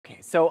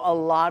So a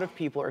lot of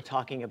people are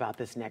talking about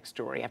this next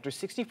story. After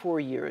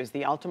 64 years,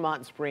 the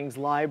Altamonte Springs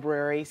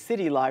Library,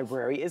 City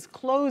Library, is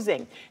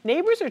closing.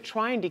 Neighbors are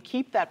trying to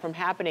keep that from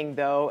happening,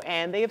 though,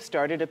 and they have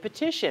started a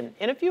petition.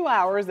 In a few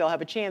hours, they'll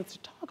have a chance to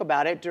talk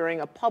about it during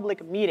a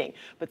public meeting.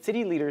 But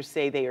city leaders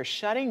say they are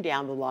shutting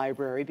down the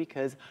library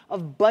because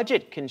of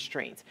budget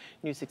constraints.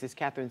 News 6's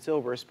Catherine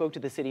Silver spoke to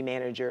the city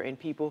manager and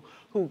people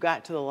who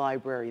got to the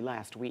library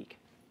last week.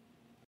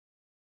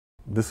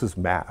 This is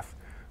math.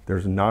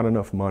 There's not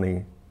enough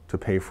money to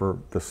pay for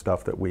the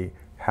stuff that we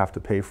have to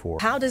pay for.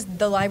 How does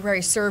the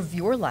library serve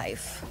your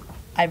life?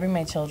 I bring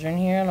my children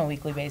here on a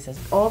weekly basis.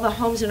 All the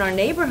homes in our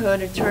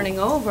neighborhood are turning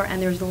over,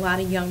 and there's a lot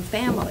of young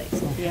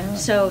families. Yeah.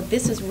 So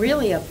this is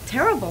really a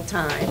terrible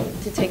time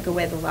to take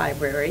away the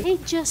library. They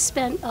just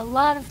spent a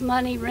lot of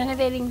money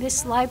renovating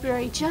this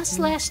library just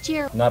last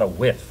year. Not a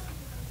whiff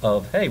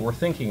of, hey, we're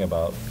thinking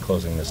about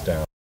closing this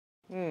down.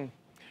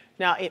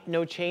 Now, if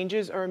no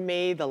changes are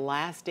made, the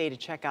last day to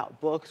check out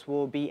books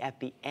will be at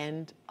the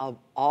end of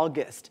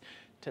August.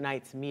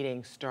 Tonight's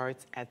meeting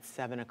starts at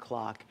 7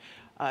 o'clock.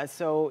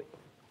 So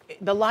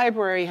the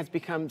library has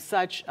become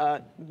such,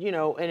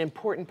 an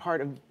important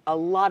part of a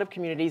lot of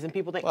communities, and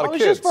people think, oh,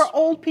 it's just for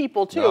old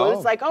people too. No.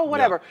 It's like, oh,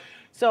 whatever. Yeah.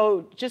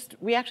 So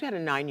we actually had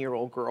a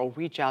 9-year-old girl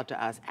reach out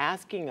to us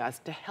asking us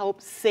to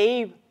help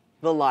save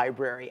the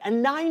library. A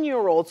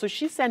 9-year-old, so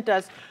she sent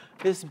us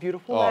this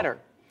beautiful letter.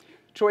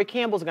 Troy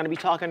Campbell's going to be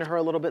talking to her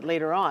a little bit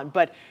later on,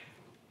 but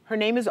her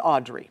name is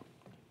Audrey.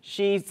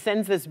 She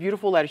sends this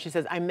beautiful letter. She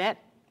says,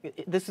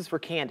 this is for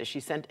Candace. She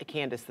sent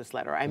Candace this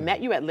letter. I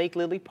met you at Lake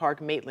Lily Park,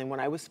 Maitland, when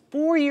I was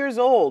 4 years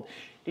old.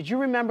 Did you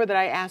remember that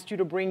I asked you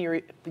to bring your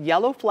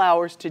yellow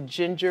flowers to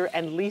Ginger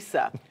and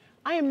Lisa?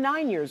 I am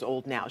 9 years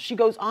old now. She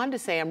goes on to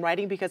say, I'm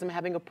writing because I'm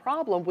having a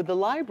problem with the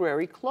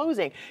library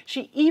closing.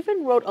 She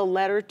even wrote a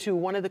letter to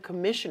one of the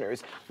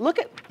commissioners. Look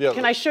at,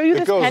 can I show you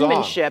this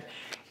penmanship?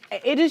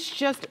 It is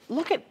just,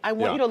 I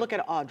want you to look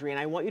at Audrey, and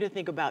I want you to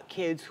think about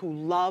kids who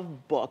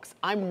love books.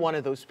 I'm one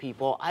of those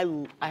people. I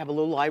have a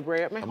little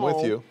library at my home. I'm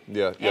with you.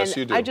 Yeah, yes,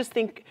 you do. I just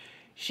think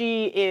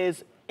she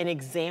is an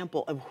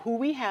example of who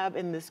we have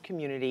in this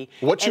community.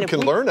 What you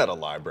can learn at a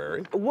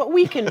library.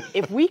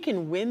 If we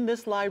can win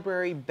this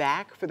library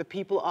back for the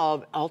people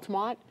of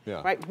Altamont,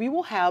 right, we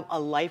will have a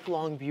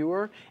lifelong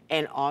viewer,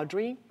 and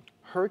Audrey,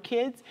 her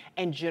kids,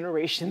 and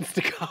generations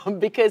to come,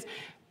 because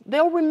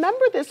they'll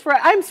remember this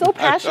I'm so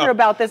passionate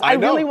about this. I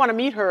really want to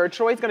meet her.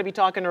 Troy's going to be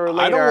talking to her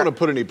later. I don't want to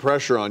put any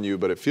pressure on you,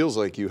 but it feels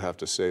like you have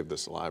to save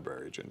this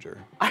library, Ginger.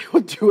 I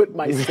will do it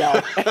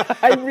myself.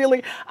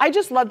 I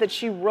just love that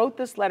she wrote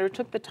this letter,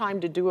 took the time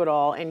to do it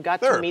all, and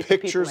got to meet the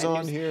people. There are pictures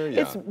on here.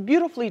 Yeah. It's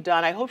beautifully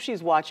done. I hope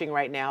she's watching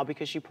right now,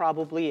 because she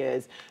probably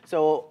is.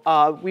 So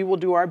we will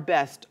do our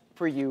best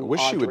for you, I wish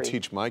Audrey. she would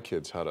teach my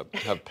kids how to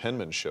have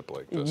penmanship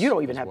like this. You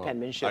don't even have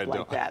penmanship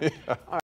like that.